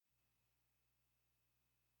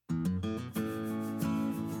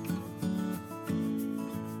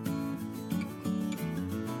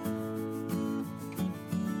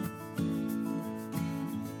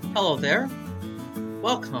Hello there.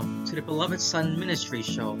 Welcome to the Beloved Son Ministry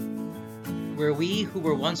Show, where we who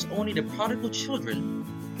were once only the prodigal children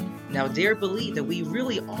now dare believe that we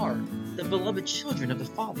really are the beloved children of the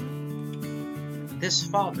Father. This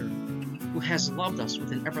Father who has loved us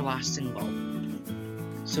with an everlasting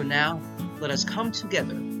love. So now let us come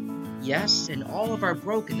together, yes, in all of our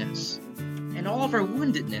brokenness and all of our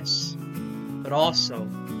woundedness, but also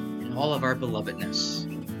in all of our belovedness,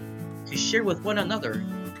 to share with one another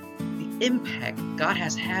the impact God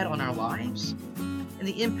has had on our lives and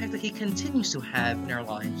the impact that He continues to have in our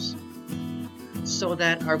lives, so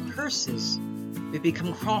that our curses may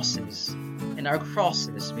become crosses and our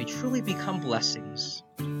crosses may truly become blessings.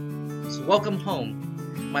 So welcome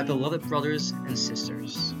home, my beloved brothers and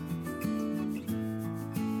sisters.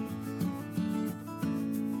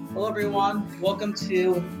 Hello everyone, welcome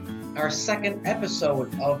to our second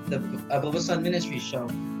episode of the Beloved Son Ministry Show.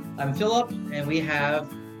 I'm Philip and we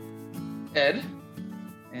have Ed.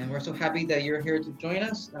 And we're so happy that you're here to join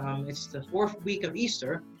us. It's the fourth week of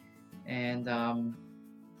Easter, and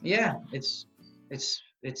yeah, it's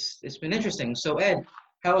been interesting. So Ed,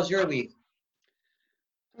 how was your week?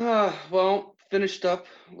 Well, finished up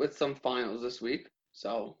with some finals this week,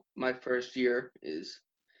 so my first year is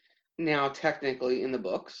now technically in the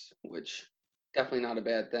books, which definitely not a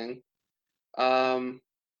bad thing.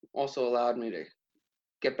 Also allowed me to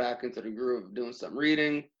get back into the groove of doing some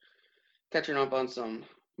reading, catching up on some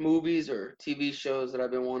movies or TV shows that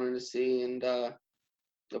I've been wanting to see, and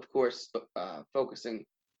of course, focusing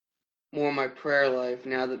more on my prayer life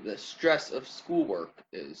now that the stress of schoolwork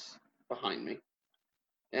is behind me.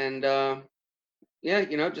 And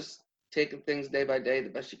yeah, just taking things day by day the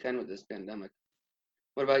best you can with this pandemic.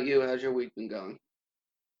 What about you? How's your week been going?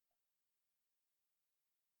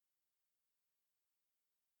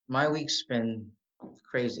 My week's been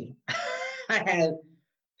crazy. I had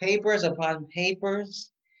papers upon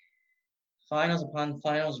papers, finals upon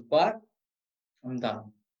finals, but I'm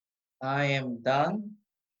done. I am done,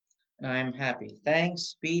 and I am happy.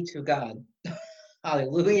 Thanks be to God.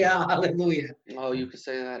 Hallelujah, hallelujah. Oh, you could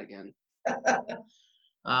say that again.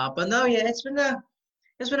 But no, yeah, it's been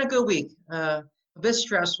a good week. A bit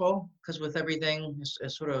stressful because with everything,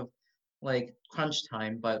 it's sort of like crunch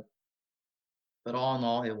time. But all in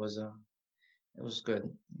all, it was good.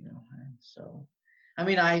 And so, I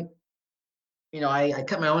mean, I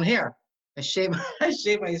cut my own hair. I shave I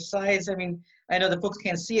shave my sides. I mean, I know the folks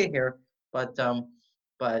can't see it here, but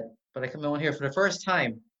but I cut my own hair for the first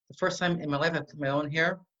time. The first time in my life I cut my own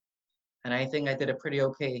hair, and I think I did a pretty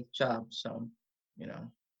okay job. So, you know,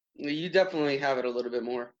 You definitely have it a little bit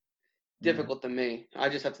more yeah. difficult than me. I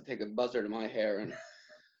just have to take a buzzer to my hair and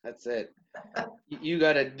that's it. You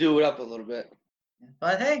got to do it up a little bit.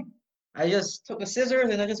 But hey, I just took a scissors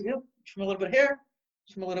and I just trim a little bit here,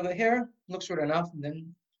 trim a little bit here, looks good enough,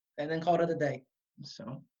 and then call it a day.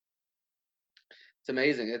 So It's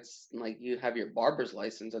amazing. It's like you have your barber's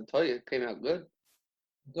license. I tell you, it came out good.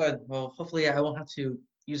 good. Well, hopefully I won't have to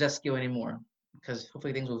use that skill anymore because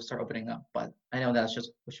hopefully things will start opening up. But I know that's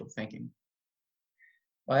just wishful thinking.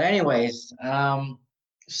 But anyways,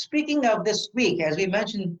 speaking of this week, as we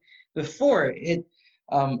mentioned before,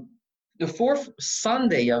 um, the fourth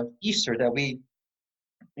Sunday of Easter that we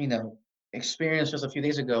you know experienced just a few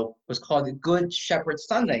days ago was called the Good Shepherd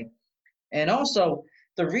Sunday. And also,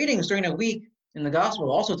 the readings during the week in the gospel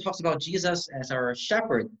also talks about Jesus as our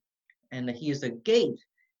shepherd and that he is the gate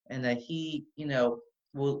and that he,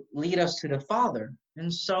 will lead us to the Father.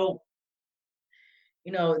 And so,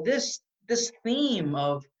 this theme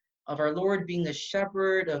of our Lord being the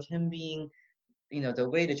shepherd, of him being, the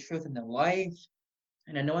way, the truth, and the life,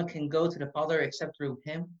 and that no one can go to the Father except through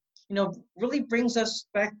him, really brings us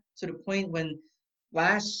back to the point when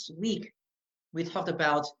last week we talked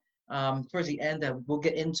about towards the end that we'll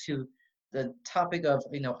get into the topic of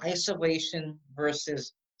isolation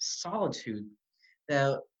versus solitude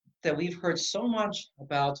that we've heard so much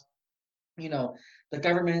about you know the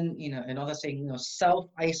government and all that saying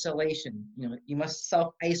self-isolation. You must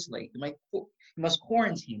self-isolate, you must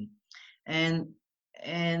quarantine. And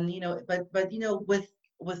and but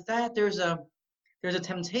with that there's a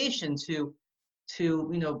temptation to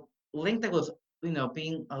link that with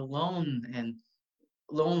being alone and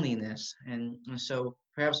loneliness. And so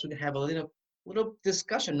perhaps we could have a little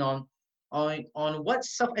discussion on what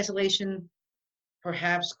self-isolation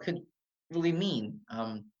perhaps could really mean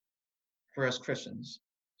for us Christians.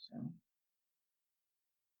 So,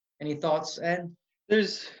 any thoughts, Ed?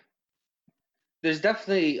 There's there's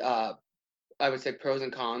definitely I would say pros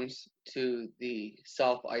and cons to the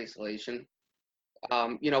self-isolation.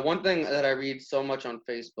 One thing that I read so much on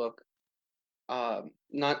Facebook,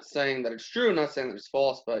 Not saying that it's true, not saying that it's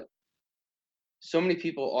false, but so many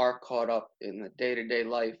people are caught up in the day-to-day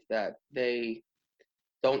life that they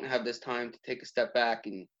don't have this time to take a step back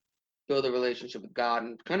and build a relationship with God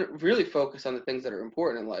and kind of really focus on the things that are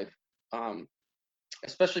important in life. Um,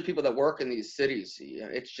 Especially people that work in these cities.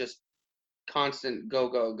 It's just constant go,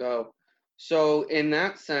 go, go. So in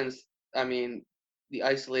that sense, I mean, the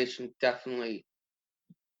isolation definitely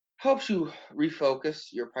helps you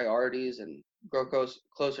refocus your priorities and grow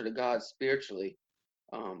closer to God spiritually,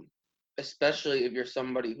 um, especially if you're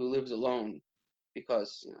somebody who lives alone.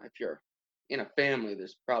 Because if you're in a family,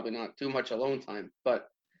 there's probably not too much alone time. But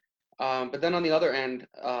then on the other end,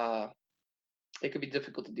 it could be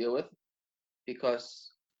difficult to deal with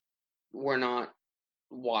because we're not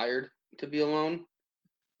wired to be alone.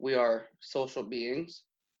 We are social beings.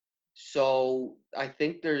 So I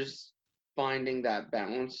think there's finding that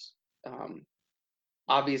balance. Um,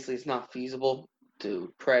 Obviously, it's not feasible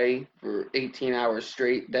to pray for 18 hours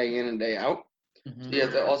straight, day in and day out. So Mm-hmm. you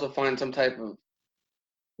have to also find some type of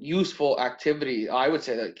useful activity, I would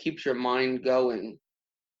say, that keeps your mind going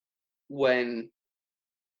when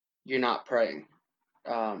you're not praying.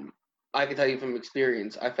 Um, I can tell you from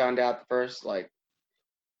experience, I found out the first like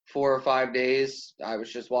 4 or 5 days, I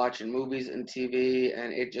was just watching movies and TV,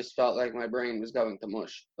 and it just felt like my brain was going to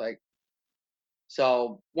mush. Like,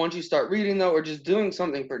 so once you start reading though, or just doing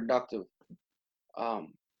something productive,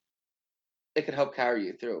 um, it could help carry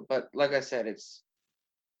you through. But like I said, it's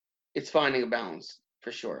finding a balance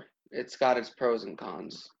for sure. It's got its pros and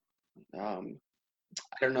cons. Um,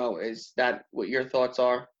 I don't know. Is that what your thoughts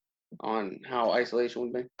are on how isolation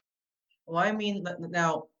would be? Well, I mean,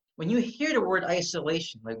 now, when you hear the word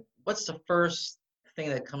isolation, like, what's the first thing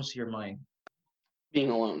that comes to your mind? Being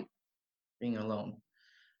alone. Being alone.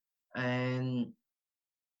 And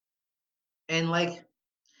like,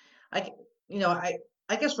 I,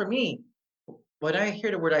 I guess for me, when I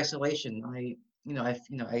hear the word isolation,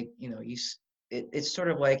 it's sort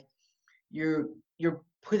of like you're you're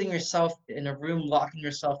putting yourself in a room, locking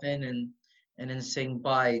yourself in, and then saying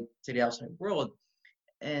bye to the outside world,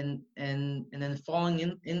 and then falling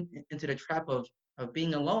into the trap of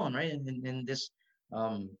being alone, right? And in this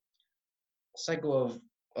um, cycle of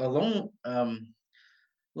alone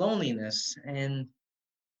loneliness, and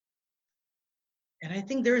I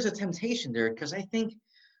think there is a temptation there because I think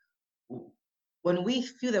when we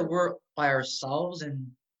feel that we're by ourselves and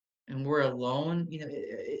we're alone,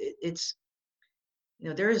 it's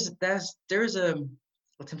there's a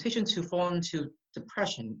temptation to fall into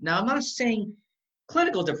depression. Now, I'm not saying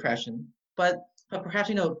clinical depression, but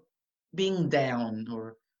perhaps being down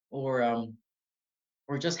or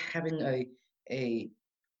or just having a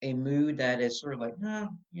a mood that is sort of like, no,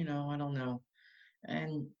 I don't know.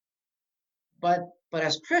 And but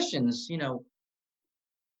as Christians,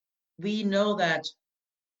 we know that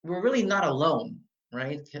we're really not alone,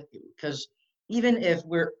 right? Because even if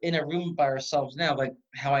we're in a room by ourselves now, like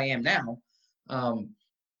how I am now,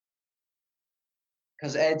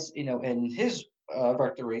 because Ed's, in his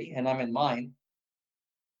rectory and I'm in mine,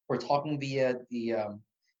 we're talking via the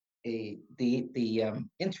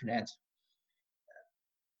internet.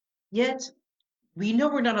 Yet we know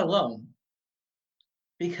we're not alone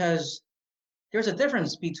because there's a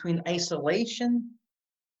difference between isolation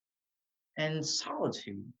and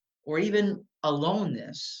solitude, or even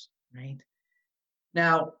aloneness, right?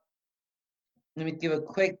 Now, let me give a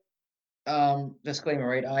quick disclaimer,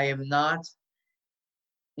 right? I am not,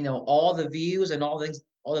 all the views and all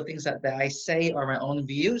the things that I say are my own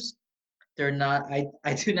views. They're not,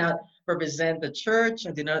 I do not represent the church.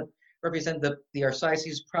 I do not represent the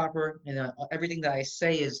archdiocese proper. Everything that I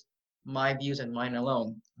say is my views and mine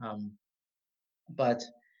alone. But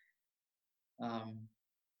um,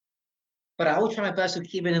 but I will try my best to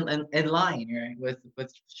keep it in line, right,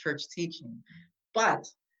 with church teaching. But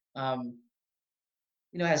um,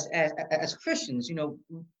 as Christians,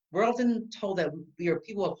 we're often told that we are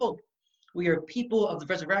people of hope. We are people of the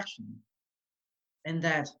resurrection, and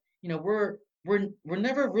that we're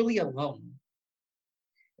never really alone,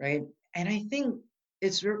 right? And I think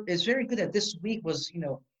it's very good that this week was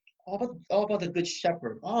all about the Good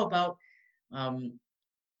Shepherd, all about um,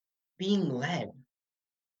 being led,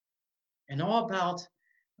 and all about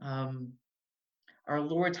um, our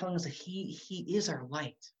Lord telling us that He is our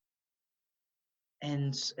light,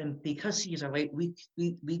 and because He is our light, we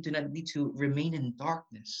do not need to remain in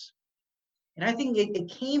darkness. And I think it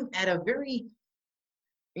came at a very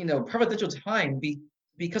providential time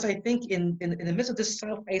because I think in the midst of this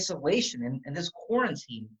self-isolation and this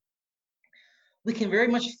quarantine, we can very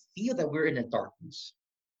much feel that we're in a darkness.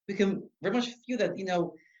 We can very much feel that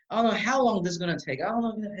I don't know how long this is going to take. I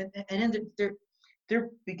don't know. And then there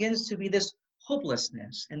begins to be this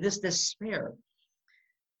hopelessness and this despair.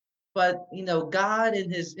 But, God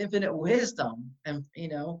in his infinite wisdom and,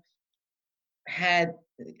 had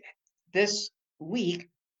this week,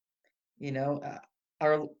 you know, uh,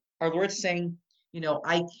 our, our Lord saying,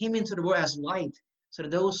 I came into the world as light so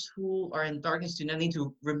that those who are in darkness do not need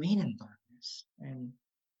to remain in darkness. And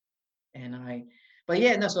but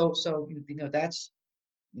yeah, no, so, that's,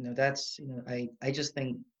 I just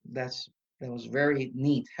think that was very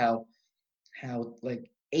neat how like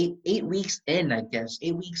 8 weeks in, I guess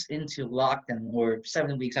 8 weeks into lockdown or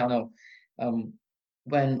 7 weeks, I don't know, um,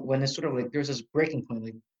 when it's sort of like there's this breaking point,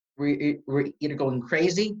 like we're either going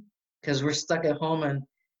crazy because we're stuck at home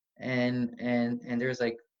and there's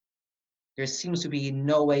like there seems to be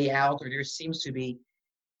no way out, or there seems to be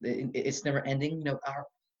it's never ending.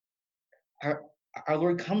 Our our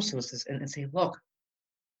Lord comes to us and say, look,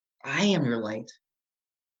 I am your light,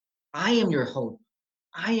 I am your hope,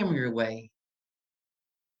 I am your way.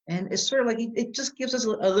 And it's sort of like it just gives us a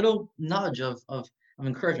little nudge of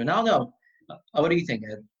encouragement. I don't know. What do you think,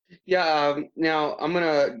 Ed? Yeah, now I'm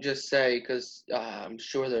gonna just say, because I'm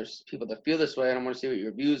sure there's people that feel this way, and I want to see what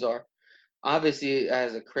your views are. Obviously,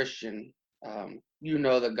 as a Christian, you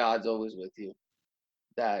know that God's always with you,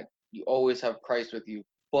 that you always have Christ with you.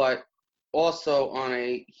 But also on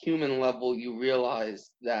a human level, you realize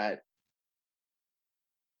that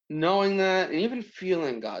knowing that and even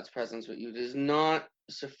feeling God's presence with you does not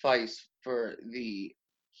suffice for the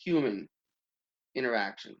human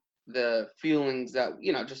interaction. The feelings that,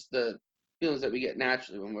 just the feelings that we get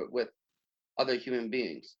naturally when we're with other human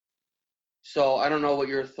beings. So I don't know what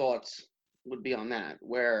your thoughts would be on that,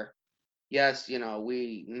 where yes,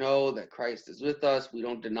 we know that Christ is with us. We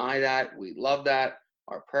don't deny that. We love that.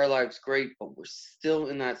 Our prayer life's great, but we're still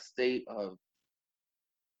in that state of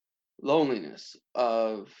loneliness,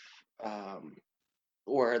 of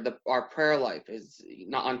or our prayer life is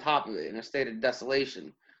not on top of it, in a state of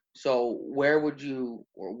desolation. So where would you,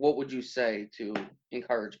 or what would you say to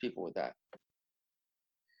encourage people with that?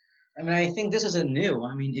 I mean, I think this isn't new.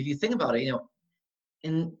 I mean, if you think about it,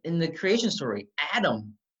 in the creation story,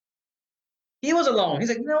 Adam, he was alone. He's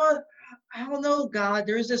like, you know what? I don't know, God.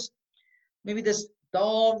 There's maybe this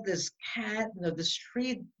dog, this cat, this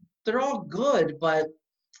tree. They're all good, but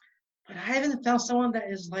I haven't found someone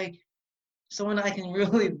that is like someone I can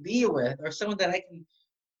really be with, or someone that I can,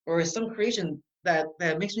 or some creation that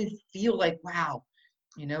makes me feel like, wow,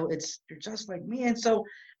 you're just like me. And so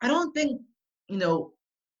I don't think, you know,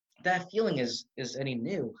 that feeling is any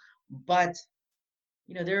new, but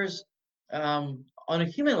there's on a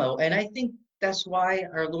human level, and I think that's why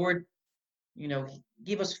our Lord,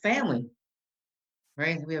 gave us family,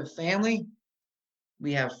 right? We have family,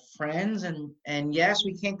 we have friends, and yes,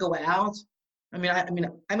 we can't go out. I mean,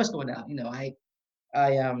 I must go out. I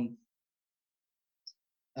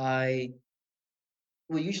I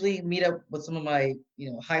will usually meet up with some of my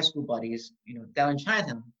high school buddies, down in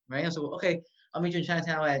Chinatown, right? And so okay, I'll meet you in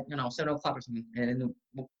Chinatown at 7 o'clock or something, and then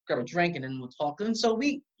we'll grab a drink and then we'll talk. And so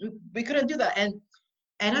we couldn't do that, and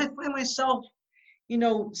I find myself,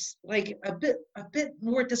 like a bit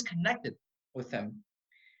more disconnected with them.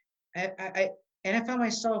 I and I found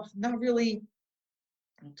myself not really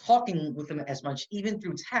talking with them as much, even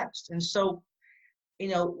through text. And so, you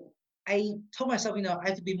know, I told myself, I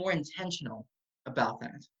have to be more intentional about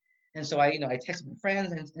that. And so I texted my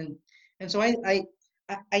friends, and so I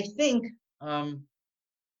think, on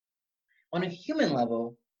a human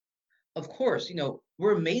level, of course,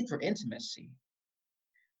 we're made for intimacy.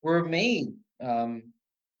 We're made,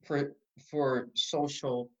 for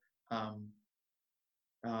social, um,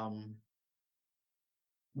 um,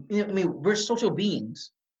 I mean, we're social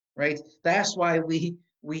beings, right? That's why we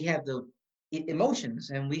have the emotions,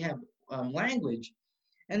 and we have, language.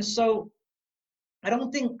 And so I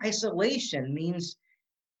don't think isolation means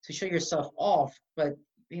to show yourself off, but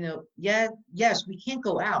yeah, yes, we can't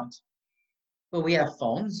go out, but we have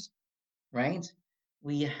phones, right?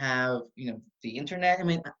 We have, the internet. I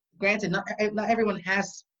mean, granted, not everyone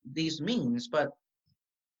has these means, but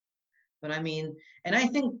I mean, and I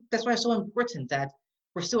think that's why it's so important that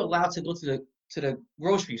we're still allowed to go to the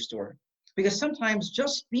grocery store, because sometimes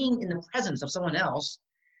just being in the presence of someone else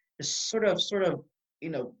is sort of you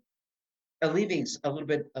know alleviates a little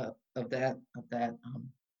bit of that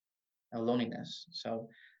loneliness. So,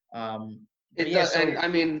 but It yeah, does, and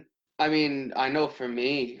so I know for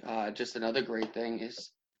me, just another great thing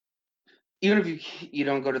is, even if you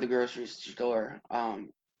don't go to the grocery store,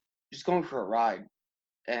 just going for a ride,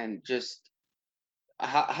 and just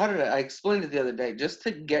how did I explained it the other day, just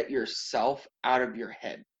to get yourself out of your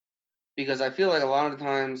head. because I feel like a lot of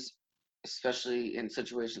times, especially in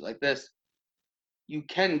situations like this, you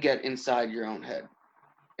can get inside your own head.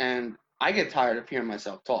 And I get tired of hearing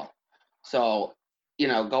myself talk. So,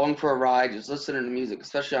 going for a ride, just listening to music,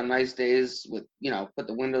 especially on nice days with, put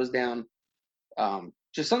the windows down,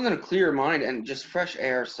 just something to clear your mind, and just fresh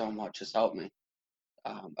air so much has helped me.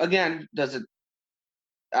 Again, does it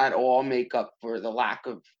at all make up for the lack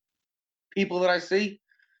of people that I see?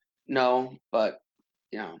 No, but,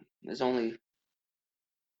 there's only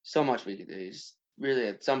so much we can do. You just really,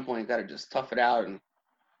 at some point, got to just tough it out and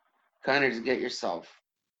kind of just get yourself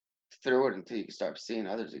through it until you can start seeing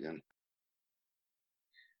others again.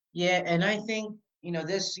 Yeah, and I think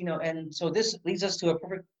this, and so this leads us to a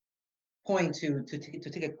perfect point to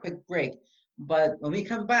take a quick break. But when we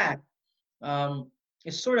come back,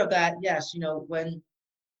 it's sort of that, yes, when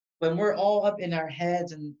we're all up in our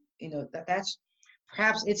heads, and that's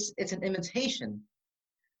perhaps it's an invitation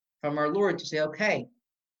from our Lord to say, okay,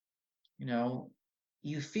 you know,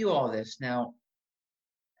 you feel all this now.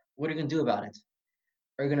 What are you gonna do about it?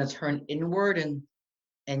 Are you gonna turn inward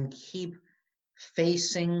and keep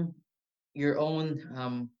facing your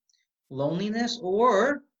own loneliness,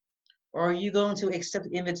 or are you going to accept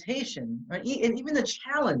the invitation, right? And even the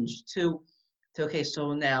challenge to okay,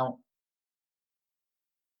 so now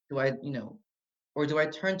do I, or do I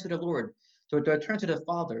turn to the Lord? Do I turn to the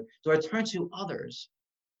Father? Do I turn to others?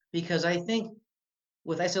 Because I think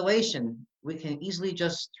with isolation, we can easily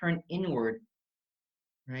just turn inward,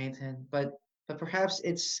 right? But perhaps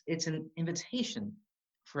it's an invitation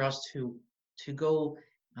for us to go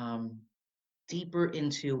um, deeper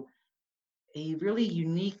into a really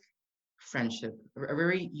unique friendship, a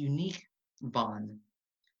very unique bond,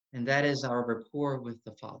 and that is our rapport with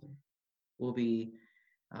the Father. We'll be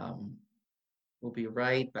um, we'll be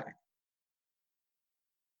right back.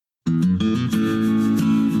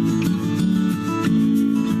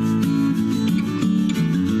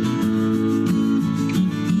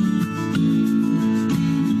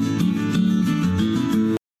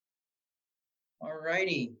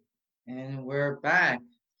 Alrighty, and we're back.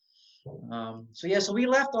 So we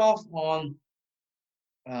left off on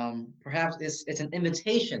perhaps it's an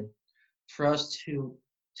invitation for us to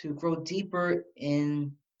grow deeper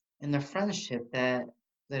in the friendship that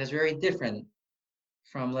is very different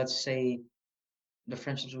from, let's say, the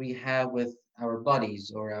friendships we have with our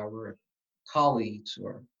buddies or our colleagues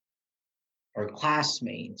or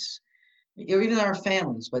classmates or even our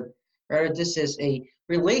families, but rather this is a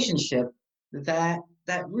relationship that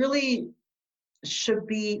really should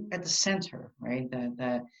be at the center, right?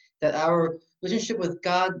 That our relationship with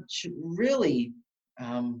God should really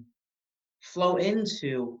um, flow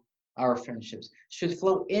into our friendships, should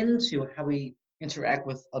flow into how we interact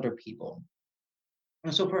with other people.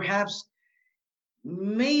 And so perhaps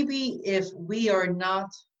maybe if we are not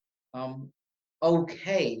um,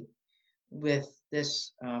 okay with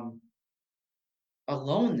this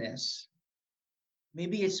aloneness,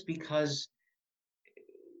 maybe it's because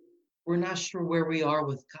we're not sure where we are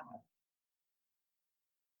with God.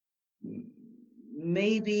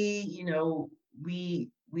 Maybe we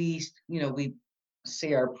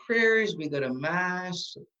say our prayers, we go to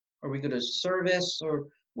mass, or we go to service, or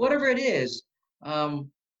whatever it is,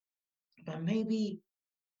 but maybe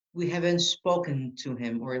we haven't spoken to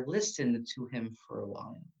him or listened to him for a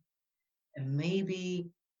while. And maybe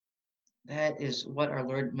that is what our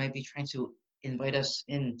Lord might be trying to invite us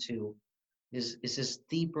into, is this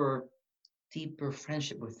deeper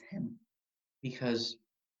friendship with him. Because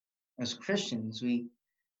as Christians, we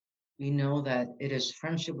know that it is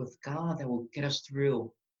friendship with God that will get us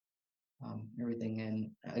through everything.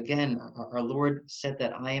 And again, our Lord said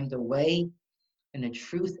that I am the way and the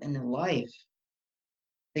truth and the life.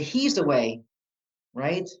 That He's the way,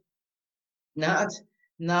 right? Not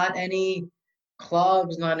not any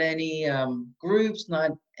clubs, not any groups,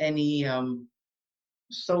 not any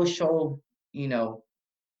social, you know,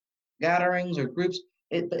 gatherings or groups.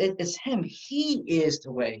 It's Him. He is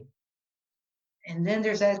the way. And then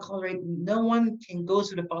there's that call, right? No one can go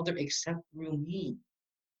to the Father except through me.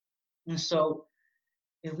 And so,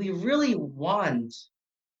 if we really want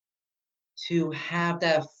to have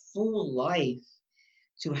that full life,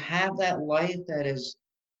 to have that life that is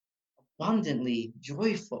abundantly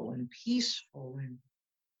joyful and peaceful and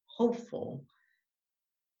hopeful,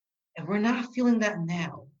 and we're not feeling that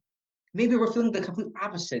now. Maybe we're feeling the complete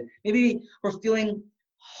opposite. Maybe we're feeling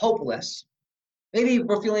hopeless. Maybe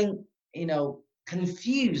we're feeling,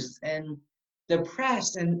 confused and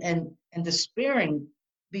depressed and despairing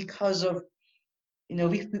because of,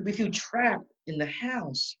 we feel trapped in the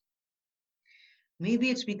house. Maybe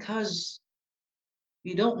it's because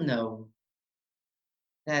you don't know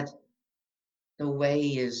that the way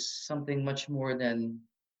is something much more than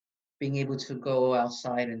being able to go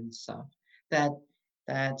outside and stuff. That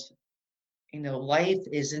that life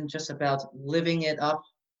isn't just about living it up,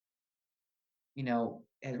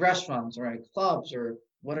 at restaurants or at clubs or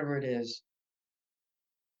whatever it is.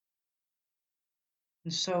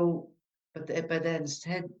 And so, but then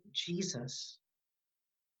instead, Jesus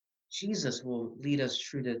will lead us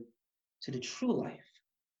through to the true life,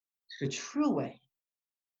 to the true way,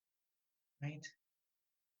 right?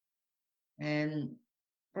 And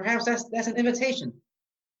perhaps that's an invitation.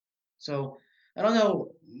 So I don't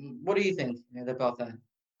know. What do you think about that?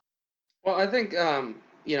 Well, I think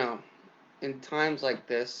in times like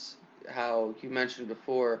this, how you mentioned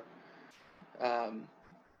before, um,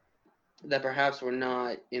 that perhaps we're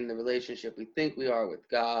not in the relationship we think we are with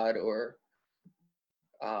God, or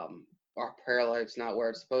our prayer life's not where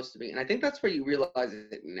it's supposed to be. And I think that's where you realize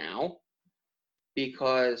it now,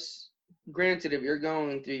 because granted, if you're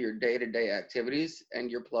going through your day-to-day activities and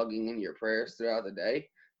you're plugging in your prayers throughout the day,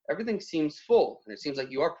 everything seems full and it seems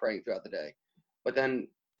like you are praying throughout the day. But then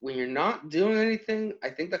when you're not doing anything, I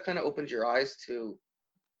think that kind of opens your eyes to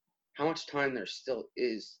how much time there still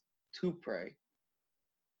is to pray.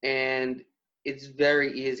 And it's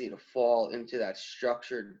very easy to fall into that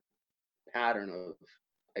structured pattern of,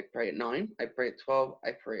 I pray at 9, I pray at 12,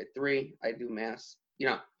 I pray at 3, I do mass.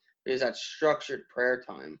 There's that structured prayer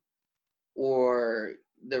time, or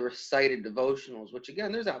the recited devotionals, which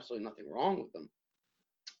again, there's absolutely nothing wrong with them.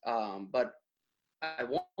 But I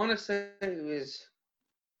want to say it was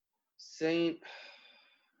Saint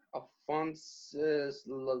Alphonsus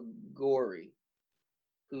Liguori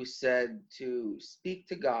who said to speak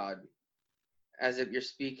to God as if you're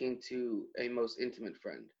speaking to a most intimate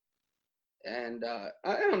friend. And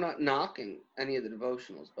I'm not knocking any of the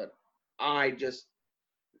devotionals, but I just,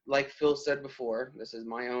 like Phil said before, this is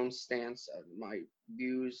my own stance. My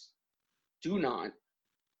views do not,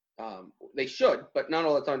 they should, but not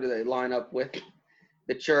all the time do they line up with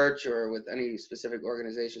the church or with any specific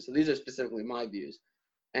organization. So these are specifically my views.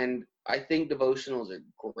 And I think devotionals are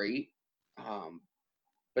great,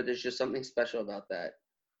 but there's just something special about that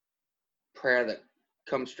prayer that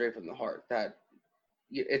comes straight from the heart. That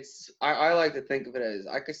I like to think of it as,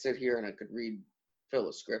 I could sit here and I could read Phil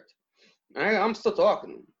a script. I'm still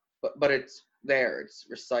talking, but it's there. It's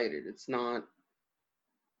recited. It's not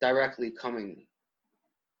directly coming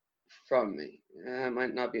from me. That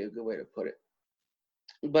might not be a good way to put it.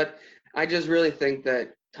 But I just really think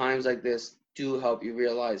that times like this do help you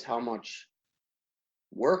realize how much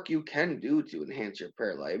work you can do to enhance your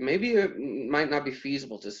prayer life. Maybe it might not be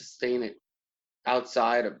feasible to sustain it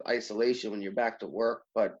outside of isolation when you're back to work,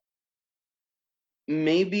 but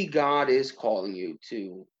maybe God is calling you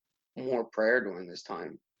to more prayer during this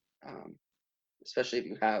time, um, especially if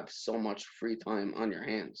you have so much free time on your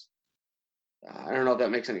hands. I don't know if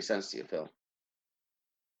that makes any sense to you, Phil.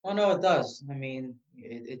 Oh no, it does. I mean,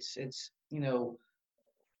 it's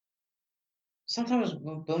sometimes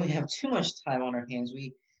when we have too much time on our hands,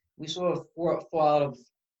 we sort of fall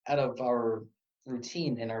out of our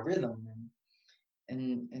routine and our rhythm,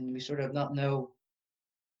 and we sort of not know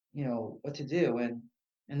what to do,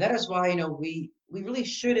 and that is why we really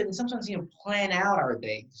should, and sometimes plan out our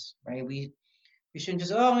days, right? We shouldn't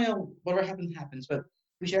just, oh, whatever happens, but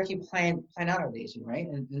we should actually plan out our days, right?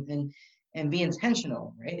 And be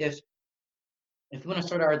intentional, right? If we want to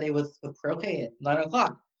start our day with prayer, okay, at 9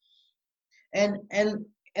 o'clock, and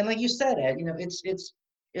like you said, Ed,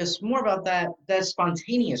 it's more about that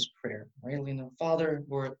spontaneous prayer, right? Father,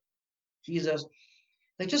 Lord, Jesus,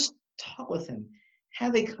 like just talk with Him,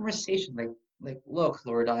 have a conversation, like look,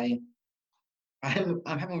 Lord, I'm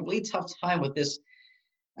having a really tough time with this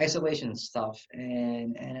isolation stuff,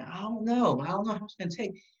 and I don't know how it's gonna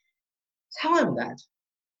take. Tell Him that.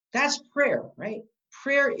 That's prayer, right?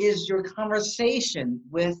 Prayer is your conversation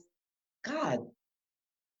with God.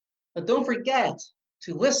 But don't forget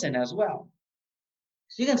to listen as well.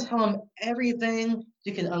 So you can tell him everything,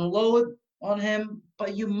 you can unload on him,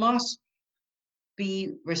 but you must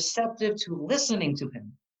be receptive to listening to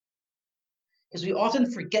him. Because we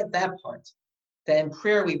often forget that part. That in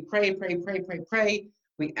prayer we pray, pray, pray, pray, pray.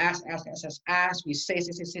 We ask. We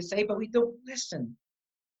say, but we don't listen.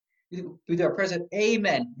 We do our prayers,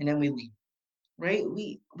 amen, and then we leave. Right?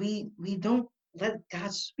 We don't let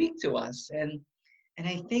God speak to us. And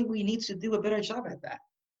I think we need to do a better job at that.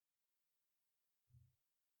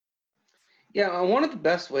 Yeah, one of the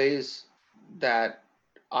best ways that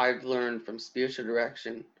I've learned from spiritual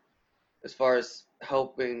direction, as far as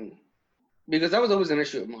helping, because that was always an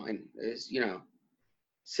issue of mine, is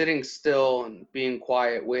sitting still and being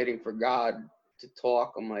quiet, waiting for God to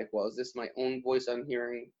talk. I'm like, well, is this my own voice I'm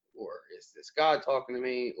hearing, or is this God talking to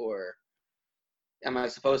me, or am I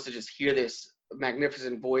supposed to just hear this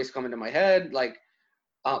magnificent voice come into my head? Like,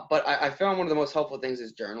 but I found one of the most helpful things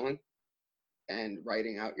is journaling and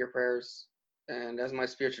writing out your prayers. And as my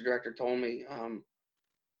spiritual director told me,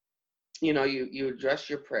 you address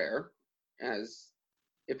your prayer as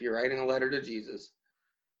if you're writing a letter to Jesus,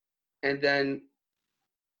 and then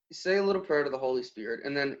say a little prayer to the Holy Spirit,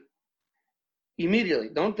 and then immediately,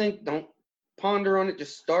 don't ponder on it,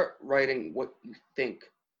 just start writing what you think,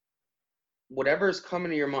 whatever is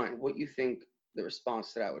coming to your mind, what you think the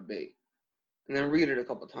response to that would be, and then read it a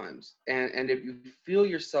couple times. And if you feel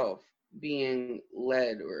yourself being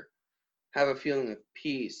led, or have a feeling of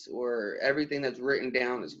peace, or everything that's written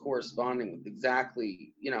down is corresponding with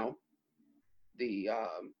exactly, the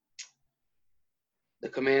the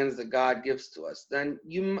commands that God gives to us, then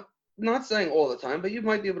not saying all the time, but you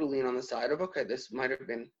might be able to lean on the side of, okay, this might have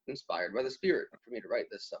been inspired by the Spirit for me to write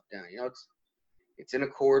this stuff down. It's in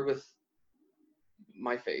accord with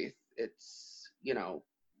my faith. It's,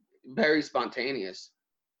 very spontaneous.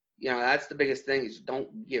 That's the biggest thing, is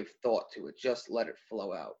don't give thought to it. Just let it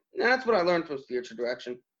flow out. And that's what I learned from spiritual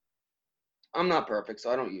direction. I'm not perfect, so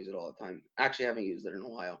I don't use it all the time. Actually, I haven't used it in a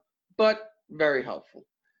while, but very helpful.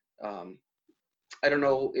 Um, I don't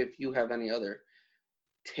know if you have any other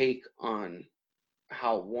take on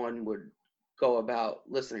how one would go about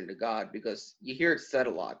listening to God, because you hear it said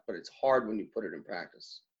a lot, but it's hard when you put it in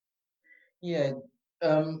practice. Yeah,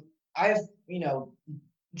 I've,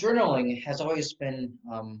 journaling has always been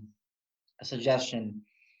a suggestion.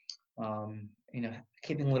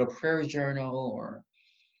 Keeping a little prayer journal,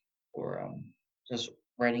 or just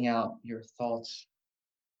writing out your thoughts,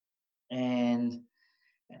 and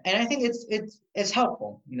I think it's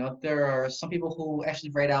helpful. There are some people who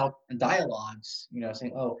actually write out dialogues,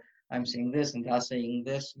 saying, "Oh, I'm saying this, and God's saying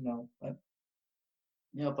this,"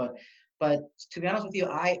 but to be honest with you,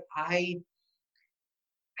 I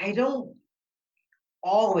don't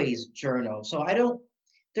always journal. So I don't.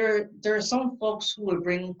 There are some folks who would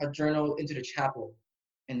bring a journal into the chapel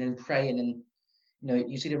and then pray, and then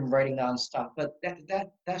you see them writing down stuff. But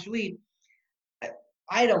that's really,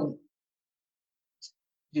 I don't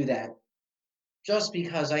do that, just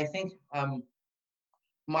because I think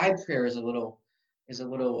my prayer is a little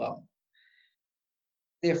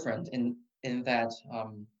different in that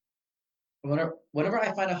whenever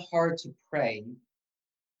I find it hard to pray.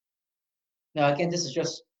 Now again, this is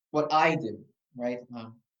just what I do, right?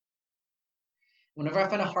 Whenever I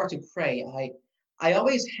find it hard to pray, I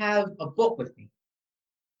always have a book with me,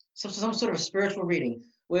 some sort of spiritual reading,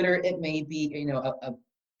 whether it may be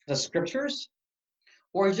the scriptures,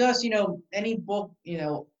 or just any book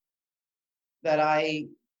that I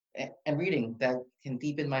am reading that can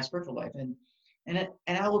deepen my spiritual life, and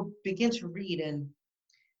I will begin to read, and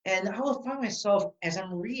I will find myself, as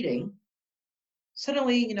I'm reading,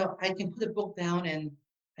 suddenly I can put the book down, and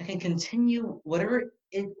I can continue whatever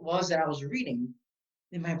it was that I was reading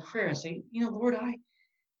in my prayer, and say, Lord, I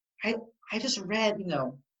I just read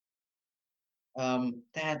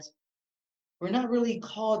that we're not really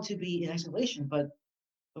called to be in isolation, but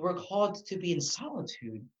we're called to be in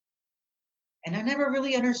solitude. And I never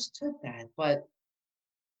really understood that, but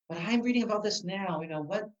I'm reading about this now.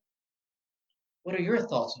 What are your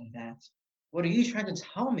thoughts on that? What are you trying to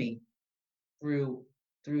tell me through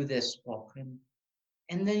this book?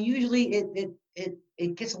 And then usually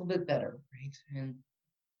it gets a little bit better, right?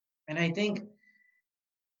 And I think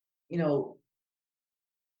you know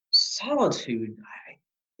solitude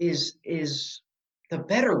is the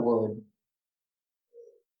better word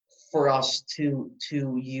for us to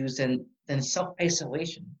use than self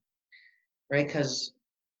isolation, right? Because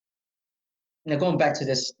going back to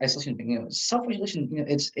this isolation thing, self isolation,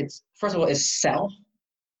 it's first of all, it's self,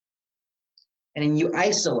 and then you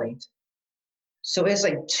isolate. So it's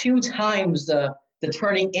like two times the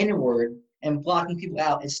turning inward and blocking people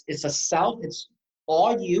out. It's a self. It's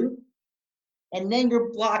all you, and then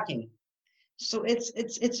you're blocking. So it's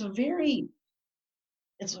a very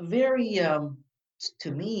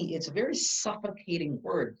to me, it's a very suffocating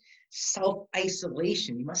word. Self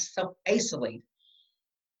isolation. You must self isolate.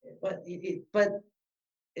 But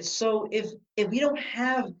so if we don't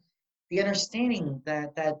have the understanding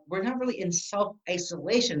that we're not really in self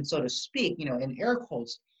isolation, so to speak, in air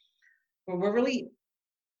quotes, but we're really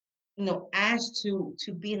asked to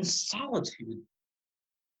be in solitude,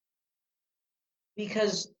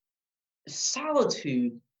 because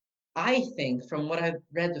solitude, I think, from what I've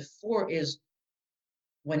read before, is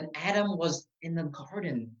when Adam was in the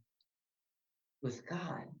garden, with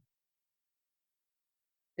God.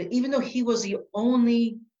 That even though he was the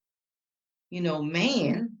only,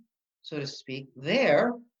 man, so to speak,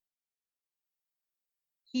 there,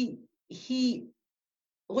 he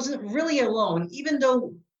wasn't really alone, even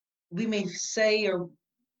though we may say or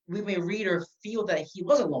we may read or feel that he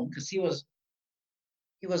was alone because he was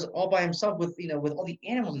all by himself with with all the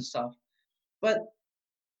animals and stuff. But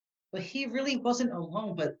he really wasn't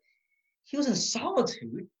alone, but he was in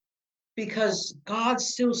solitude because God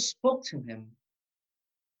still spoke to him.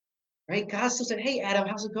 Right? God still said, "Hey Adam,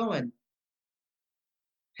 how's it going?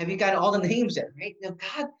 Have you got all the names yet?" Right?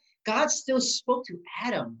 God still spoke to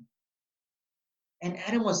Adam, and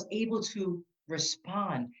Adam was able to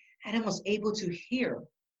respond. Adam was able to hear.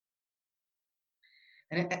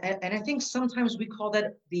 And I think sometimes we call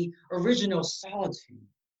that the original solitude,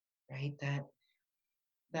 right? That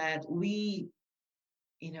we,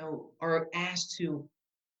 are asked to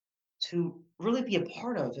really be a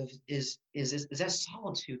part of is that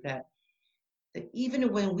solitude that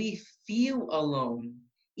even when we feel alone,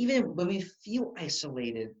 even when we feel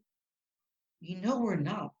isolated, we're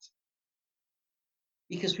not,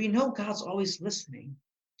 because we know God's always listening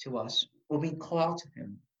to us when we call out to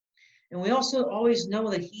him. And we also always know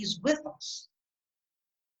that he's with us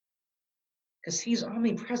because he's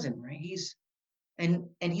omnipresent, right? And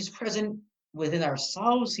he's present within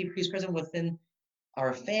ourselves. He's present within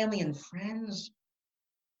our family and friends.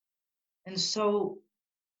 And so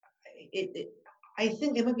I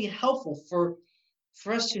think it might be helpful for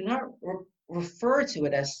us to not refer to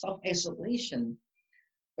it as self-isolation,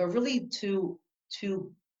 but really to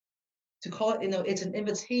call it, it's an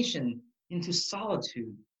invitation into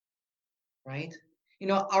solitude, right?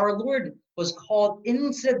 Our Lord was called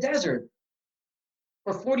into the desert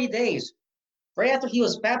for 40 days. Right after he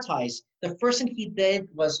was baptized, the first thing he did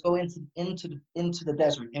was go into the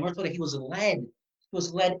desert. And we're told that he was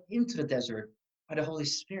led into the desert by the Holy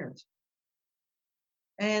Spirit.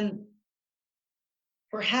 And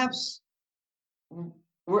perhaps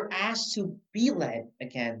we're asked to be led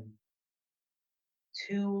again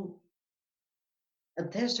to a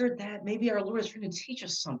desert that maybe our Lord is trying to teach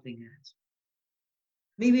us something at.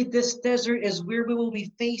 Maybe this desert is where we will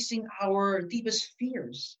be facing our deepest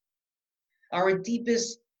fears, our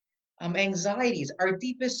deepest anxieties, our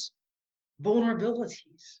deepest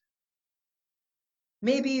vulnerabilities.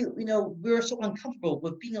 Maybe, we're so uncomfortable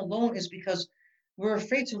with being alone is because we're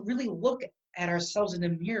afraid to really look at ourselves in the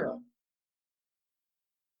mirror.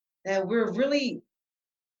 That we really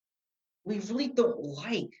don't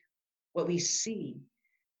like what we see.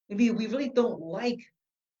 Maybe we really don't like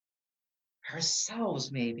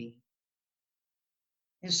ourselves, maybe.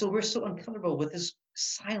 And so we're so uncomfortable with this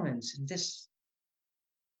silence and this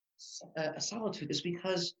solitude is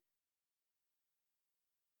because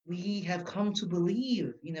we have come to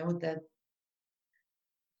believe, that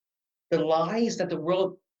the lies that the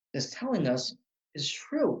world is telling us is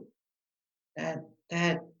true. That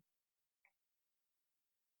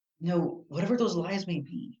whatever those lies may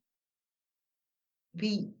be,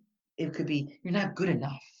 it could be you're not good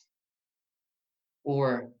enough,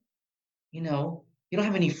 or you don't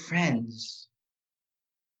have any friends,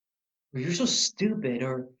 or you're so stupid,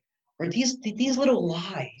 or these little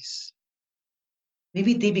lies.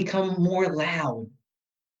 Maybe they become more loud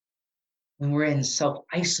when we're in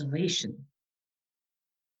self-isolation.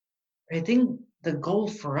 I think the goal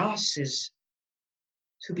for us is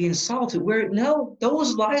to be in solitude, where no,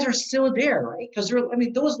 those lies are still there, right? Because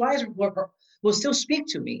those lies will still speak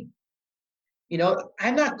to me.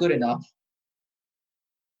 I'm not good enough,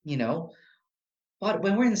 you know. But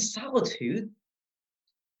when we're in solitude,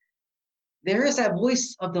 there is that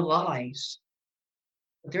voice of the lies.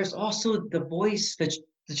 But there's also the voice,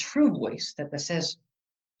 the true voice that says,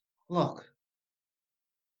 look,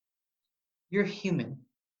 you're human,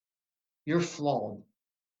 you're flawed.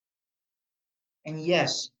 And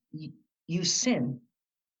yes, you sin,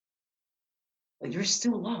 but you're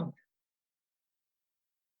still loved.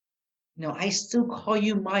 I still call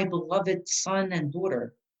you my beloved son and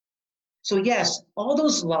daughter. So yes, all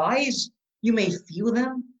those lies, you may feel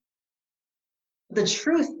them. The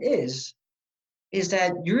truth is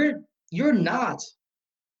that you're not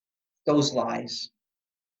those lies,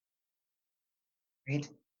 right?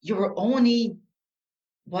 You're only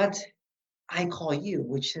what I call you,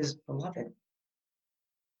 which is beloved.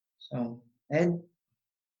 So, Ed?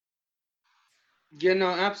 Yeah, no,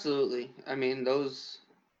 absolutely. I mean, those,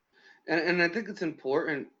 and I think it's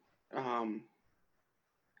important um,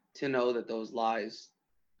 to know that those lies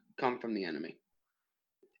come from the enemy.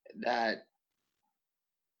 That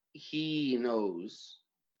he knows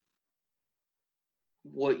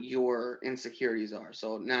what your insecurities are.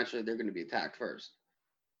 So naturally, they're going to be attacked first.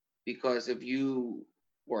 Because if you,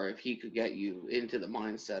 or if he could get you into the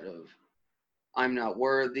mindset of, I'm not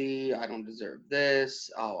worthy, I don't deserve this,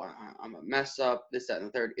 oh, I'm a mess up, this, that, and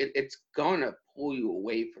the third, it's going to pull you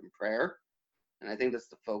away from prayer. And I think that's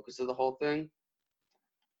the focus of the whole thing.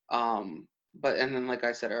 But, and then, like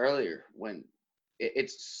I said earlier, when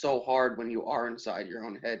it's so hard when you are inside your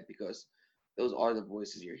own head because those are the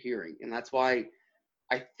voices you're hearing. And that's why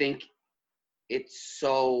I think it's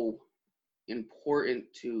so important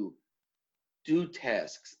to do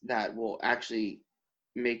tasks that will actually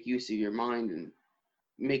make use of your mind and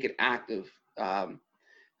make it active,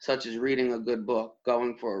 such as reading a good book,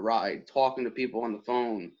 going for a ride, talking to people on the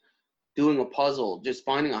phone, doing a puzzle, just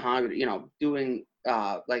finding a hobby, doing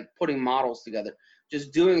like putting models together,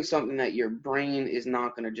 just doing something that your brain is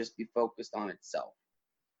not going to just be focused on itself.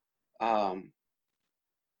 Um,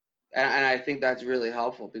 and I think that's really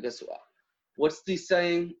helpful because what's the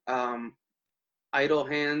saying? Idle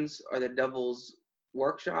hands are the devil's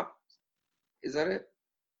workshop. Is that it?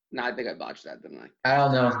 No, I think I botched that, didn't I? I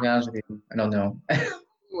don't know, to be honest with you. I don't know.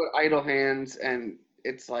 With idle hands, and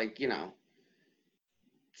it's like,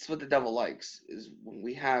 it's what the devil likes is when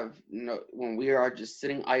when we are just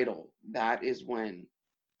sitting idle, that is when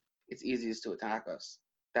it's easiest to attack us.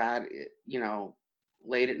 That,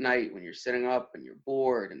 late at night when you're sitting up and you're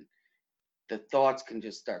bored and the thoughts can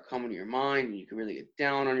just start coming to your mind and you can really get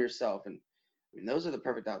down on yourself. And I mean, those are the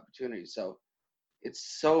perfect opportunities. So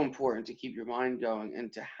it's so important to keep your mind going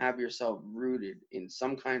and to have yourself rooted in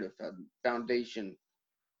some kind of foundation,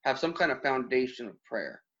 have some kind of foundation of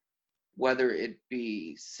prayer, whether it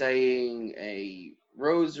be saying a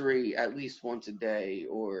rosary at least once a day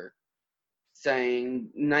or saying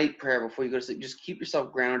night prayer before you go to sleep. Just keep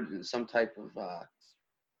yourself grounded in some type of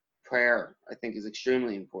prayer, I think, is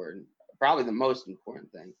extremely important. Probably the most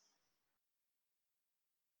important thing.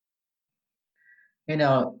 You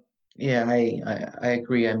know, yeah, I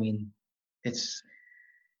agree. I mean, it's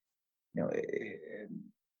you know,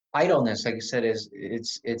 idleness, like you said, is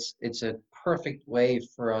it's a perfect way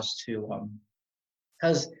for us to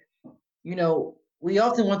because we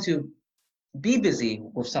often want to be busy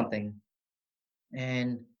with something,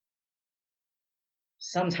 and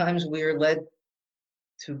sometimes we're led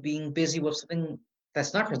to being busy with something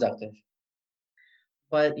that's not productive.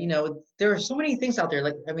 But there are so many things out there.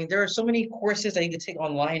 Like, I mean, there are so many courses that you can take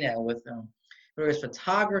online now with whether it's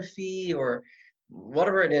photography or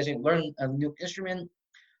whatever it is. You learn a new instrument.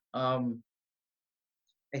 Um,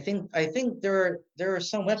 I think there are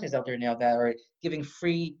some websites out there now that are giving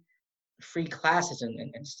free classes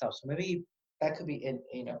and stuff. So maybe that could be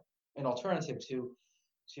an alternative to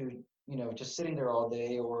just sitting there all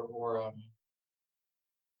day or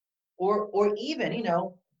even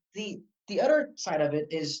the other side of it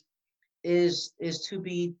is to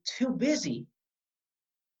be too busy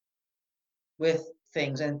with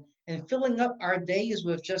things and filling up our days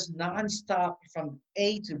with just nonstop from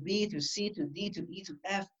A to B to C to D to E to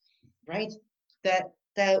F, right? That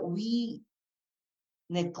we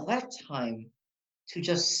neglect time to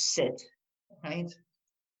just sit, right?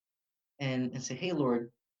 And say, hey, Lord,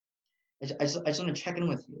 I just want to check in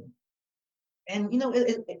with you. And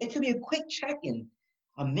it could be a quick check-in,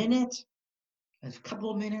 a minute, a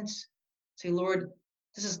couple of minutes. Say, Lord,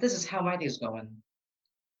 this is how my day's going.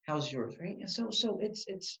 How's yours, right? And so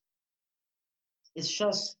it's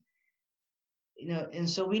just and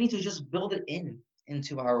so we need to just build it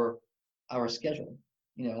into our schedule,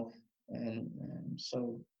 and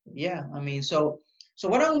so yeah, I mean, so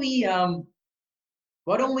why don't we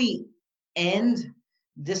end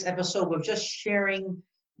this episode with just sharing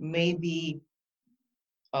maybe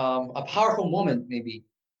a powerful moment maybe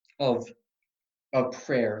of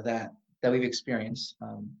prayer that we've experienced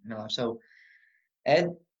in our life. So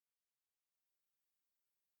Ed,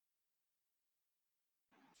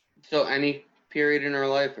 So any period in our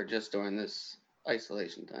life or just during this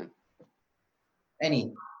isolation time?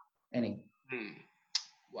 any any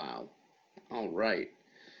Wow. All right.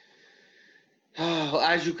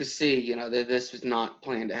 As you can see, this was not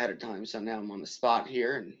planned ahead of time, so now I'm on the spot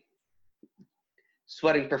here and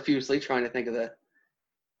sweating profusely, trying to think of the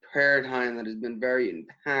prayer time that has been very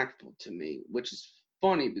impactful to me, which is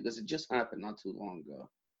funny because it just happened not too long ago.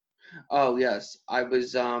 Oh yes, I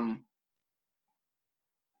was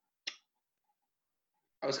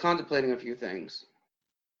contemplating a few things,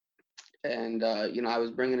 and I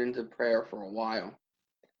was bringing it into prayer for a while,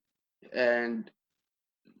 and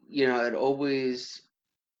it always.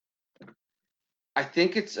 I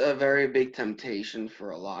think it's a very big temptation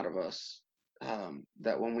for a lot of us,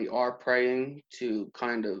 that when we are praying to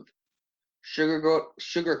kind of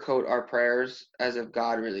sugarcoat our prayers as if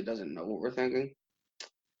God really doesn't know what we're thinking.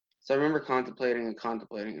 So I remember contemplating and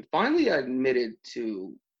contemplating, and finally I admitted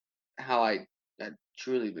to how I had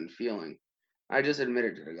truly been feeling. I just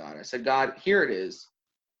admitted it to God. I said, God, here it is.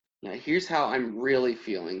 Now, here's how I'm really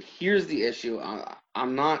feeling. Here's the issue.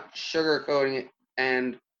 I'm not sugarcoating it.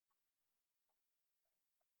 And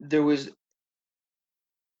there was,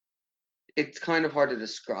 it's kind of hard to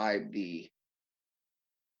describe the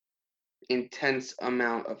intense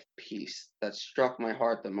amount of peace that struck my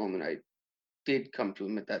heart the moment I did come to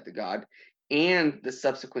admit that to God, and the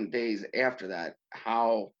subsequent days after that,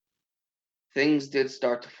 how things did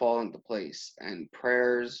start to fall into place, and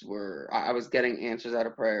prayers were, I was getting answers out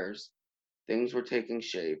of prayers. Things were taking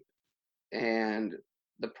shape, and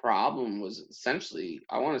the problem was essentially,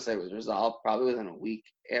 I want to say, it was resolved probably within a week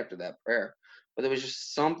after that prayer. But there was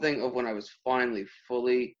just something of when I was finally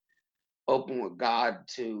fully open with God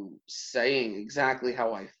to saying exactly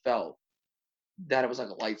how I felt, that it was like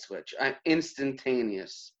a light switch,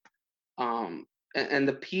 instantaneous. And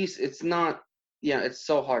the peace, it's not, yeah, it's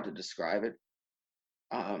so hard to describe it.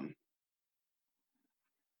 Um,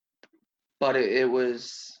 but it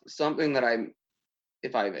was something that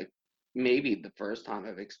if I, maybe the first time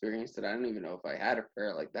I've experienced it, I don't even know if I had a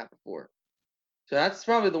prayer like that before. So that's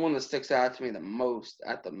probably the one that sticks out to me the most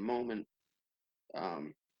at the moment.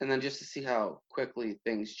 And then just to see how quickly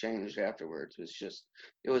things changed afterwards was just,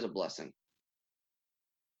 it was a blessing.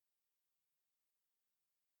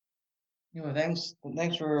 Thanks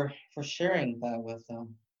for sharing that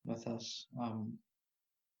with us.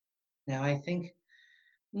 Now I think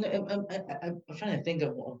no, I'm trying to think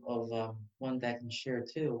of one that I can share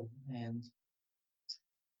too, and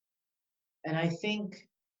I think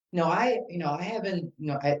I haven't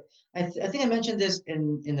I think I mentioned this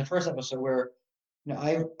in the first episode where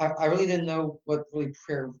I really didn't know what really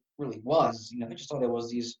prayer really was. I just thought it was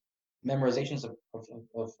these memorizations of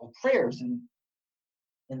prayers,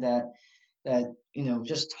 and that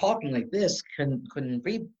just talking like this couldn't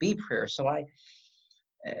be prayer. So uh,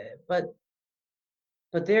 but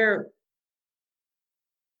but there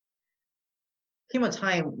came a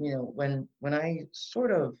time when I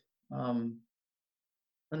sort of um,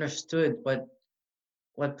 understood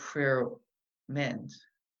what prayer meant.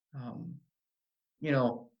 Um, you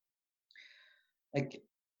know, like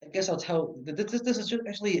I guess I'll tell this is just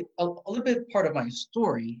actually a little bit part of my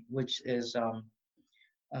story, which is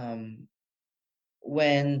um,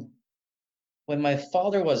 when when my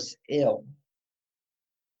father was ill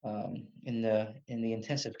in the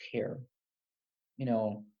intensive care. You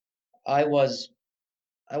know, I was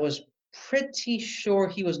I was pretty sure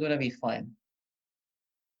he was going to be fine.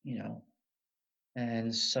 You know,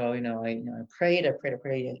 and so I prayed, I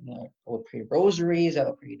prayed. I would pray rosaries. I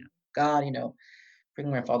would pray, God, bring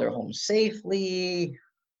my father home safely,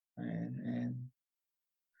 and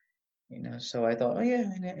so I thought, oh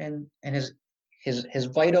yeah, and his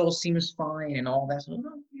vitals seems fine and all that. So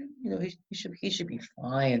he should be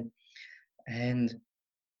fine. And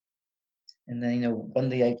then one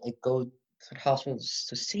day I go to the hospital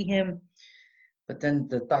to see him, but then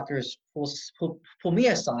the doctors pull me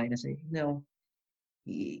aside and say,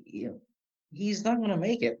 he's not gonna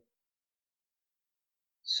make it.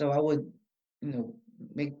 So I would, you know,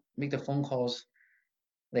 make the phone calls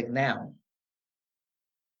like now.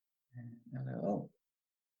 And I'm like, oh,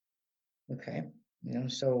 okay.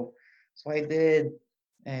 So I did,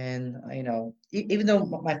 and even though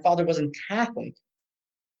my father wasn't Catholic,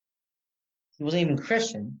 he wasn't even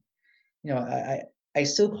Christian. I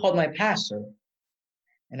still called my pastor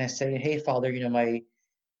and I said, hey, Father, my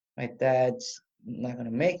dad's not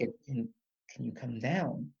gonna make it. Can you come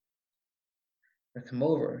down or come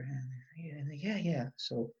over? And yeah.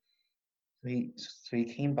 So he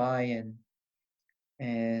came by,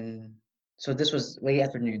 and so this was late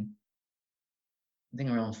afternoon, I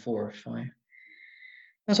think around 4 or 5.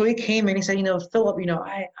 And so he came and he said, Philip,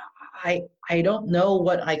 I don't know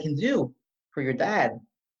what I can do for your dad.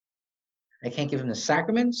 I can't give him the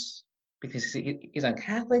sacraments because he's not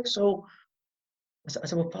Catholic. So I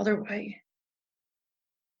said, well, Father, why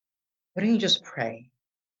don't you just pray?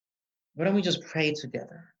 Why don't we just pray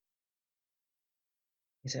together?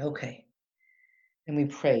 He said, okay. And we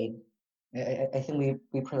prayed. I think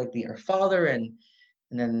we prayed like the Our Father, and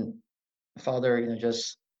then Father,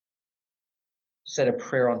 just said a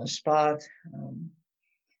prayer on the spot, and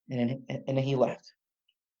then he left.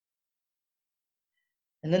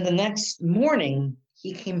 And then the next morning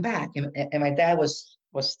he came back, and my dad was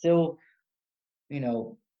still, you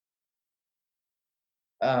know,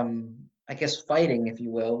 I guess fighting, if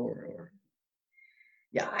you will, or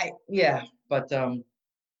yeah, but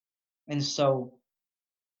And all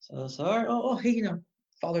right, hey,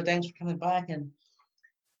 Father, thanks for coming back. And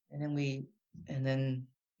then and then,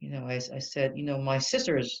 I said, my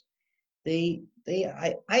sisters,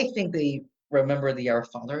 I think they remember the Our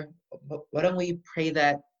Father. But why don't we pray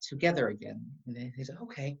that together again? And then he said,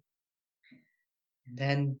 okay. And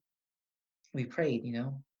then we prayed,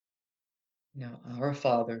 Our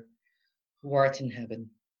Father, who art in heaven,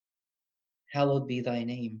 hallowed be thy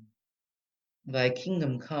name. Thy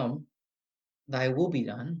kingdom come, thy will be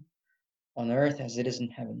done, on earth as it is in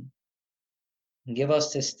heaven. And give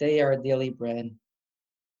us this day our daily bread,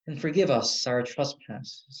 and forgive us our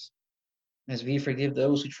trespasses, as we forgive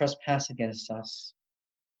those who trespass against us.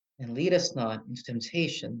 And lead us not into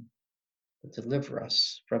temptation, but deliver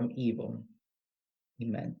us from evil.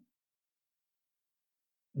 Amen.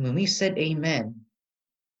 And when we said amen,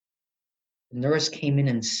 the nurse came in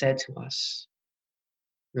and said to us,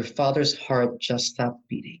 your father's heart just stopped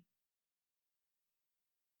beating.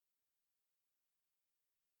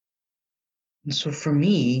 And so for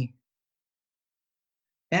me,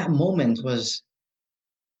 that moment was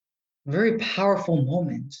a very powerful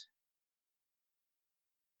moment,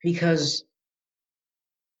 because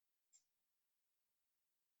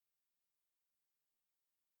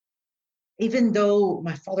even though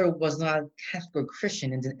my father was not Catholic or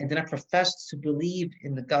Christian and did not profess to believe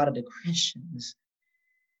in the God of the Christians,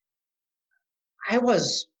 I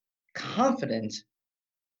was confident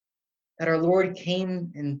that our Lord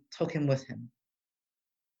came and took him with him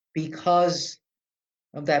because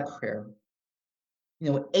of that prayer.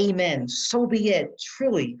 Amen, so be it,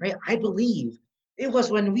 truly, right? I believe. It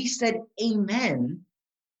was when we said amen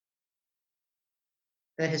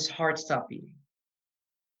that his heart stopped beating.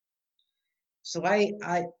 So I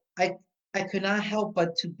could not help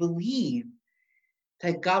but to believe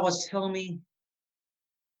that God was telling me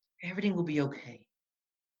everything will be okay.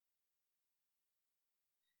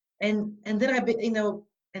 And then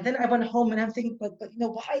and then I went home and I'm thinking, but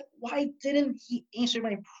why didn't he answer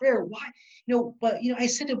my prayer? Why, I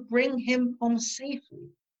said to bring him home safely.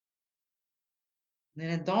 And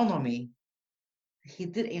then it dawned on me, he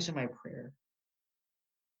did answer my prayer.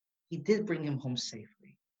 He did bring him home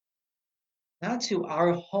safely. Not to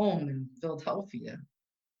our home in Philadelphia,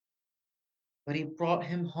 but he brought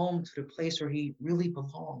him home to the place where he really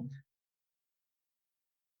belonged.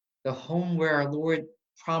 The home where our Lord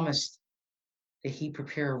promised that he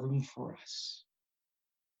prepare a room for us.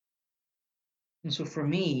 And so for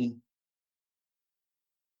me,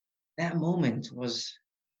 that moment was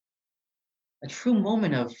a true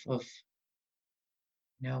moment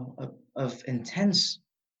of intense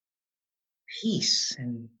peace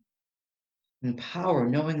and power,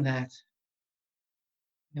 knowing that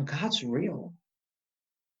God's real,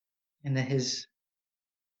 and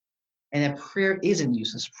that prayer isn't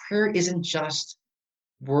useless. Prayer isn't just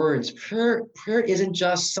words. Prayer isn't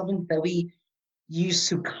just something that we use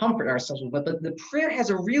to comfort ourselves with, but the prayer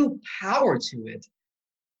has a real power to it.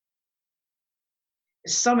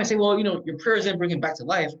 Some may say, well, your prayer isn't bringing back to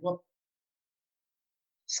life. Well,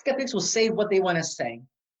 skeptics will say what they want to say.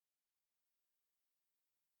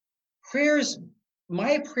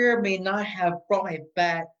 My prayer may not have brought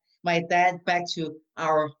my dad back to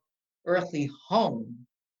our earthly home.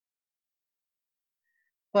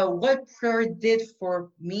 But what prayer did for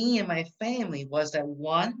me and my family was that,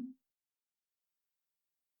 one,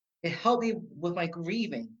 it helped me with my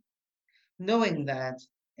grieving, knowing that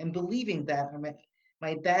and believing that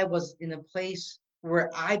my dad was in a place where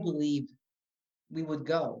I believed we would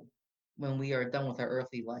go when we are done with our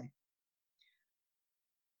earthly life.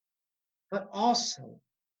 But also,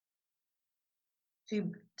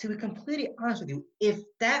 to be completely honest with you, if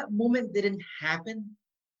that moment didn't happen,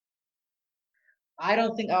 I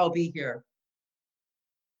don't think I'll be here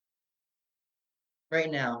right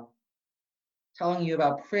now telling you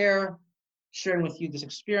about prayer, sharing with you this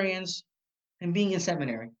experience, and being in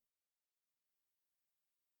seminary.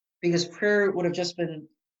 Because prayer would have just been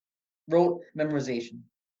rote memorization.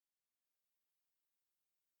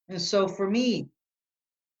 And so for me,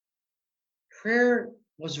 prayer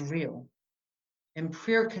was real, and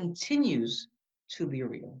prayer continues to be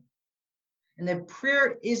real. And that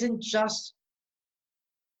prayer isn't just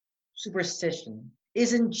superstition,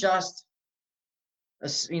 isn't just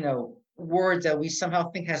words that we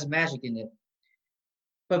somehow think has magic in it.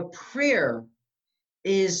 But prayer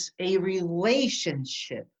is a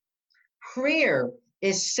relationship. Prayer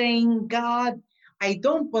is saying, God, I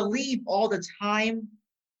don't believe all the time,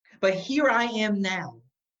 but here I am now.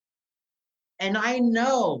 And I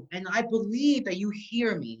know and I believe that you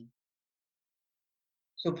hear me.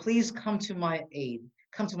 So please come to my aid,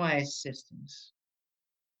 come to my assistance.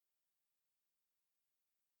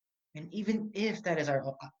 And even if that is our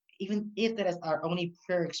only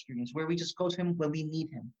prayer experience, where we just go to him when we need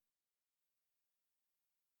him,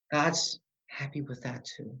 God's happy with that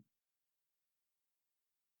too.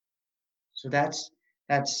 So that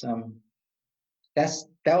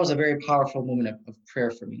was a very powerful moment of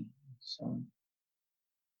prayer for me. So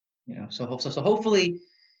so hopefully,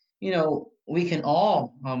 we can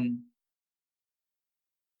all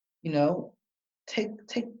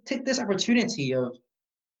take this opportunity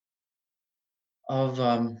of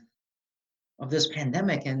this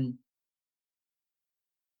pandemic and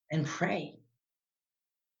pray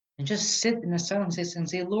and just sit in the silence and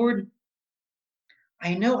say, Lord,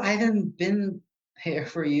 I know I haven't been there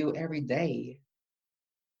for you every day,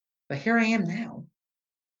 but here I am now.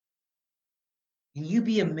 And you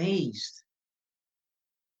be amazed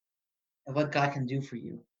at what God can do for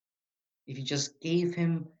you if you just gave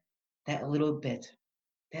him that little bit,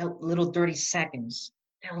 that little 30 seconds,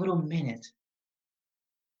 that little minute.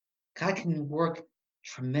 God can work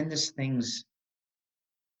tremendous things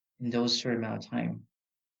in those certain amount of time.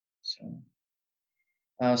 So,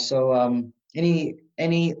 any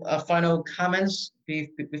final comments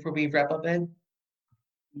before we wrap up, Ed?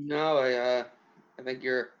 No, I think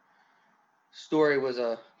your story was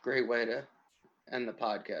a great way to end the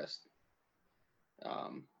podcast.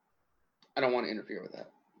 I don't want to interfere with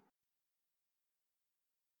that.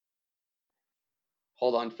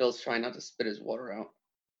 Hold on, Phil's trying not to spit his water out.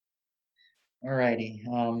 Alrighty.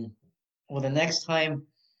 Well, the next time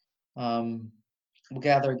we'll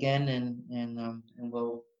gather again and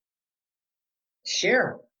we'll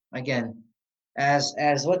share again as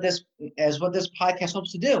what this podcast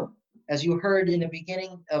hopes to do. As you heard in the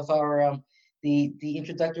beginning of our the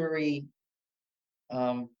introductory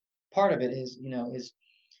part of it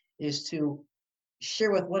is to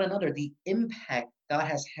share with one another the impact God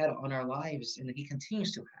has had on our lives and that he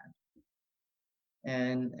continues to have.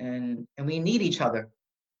 And we need each other.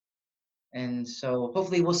 And so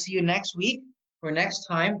hopefully we'll see you next week or next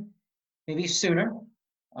time, maybe sooner,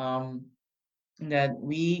 that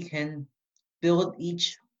we can build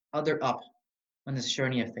each other up on this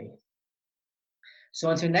journey of faith. So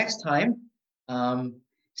until next time,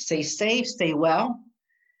 stay safe, stay well,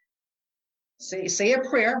 say a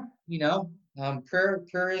prayer,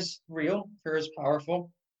 prayer is real, prayer is powerful,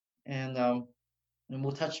 and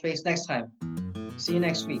we'll touch base next time. See you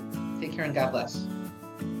next week. Take care and God bless.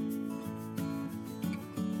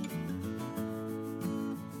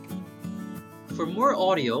 For more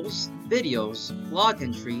audios, videos, blog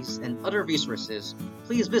entries, and other resources,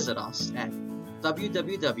 please visit us at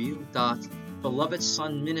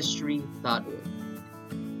www.belovedsonministry.org.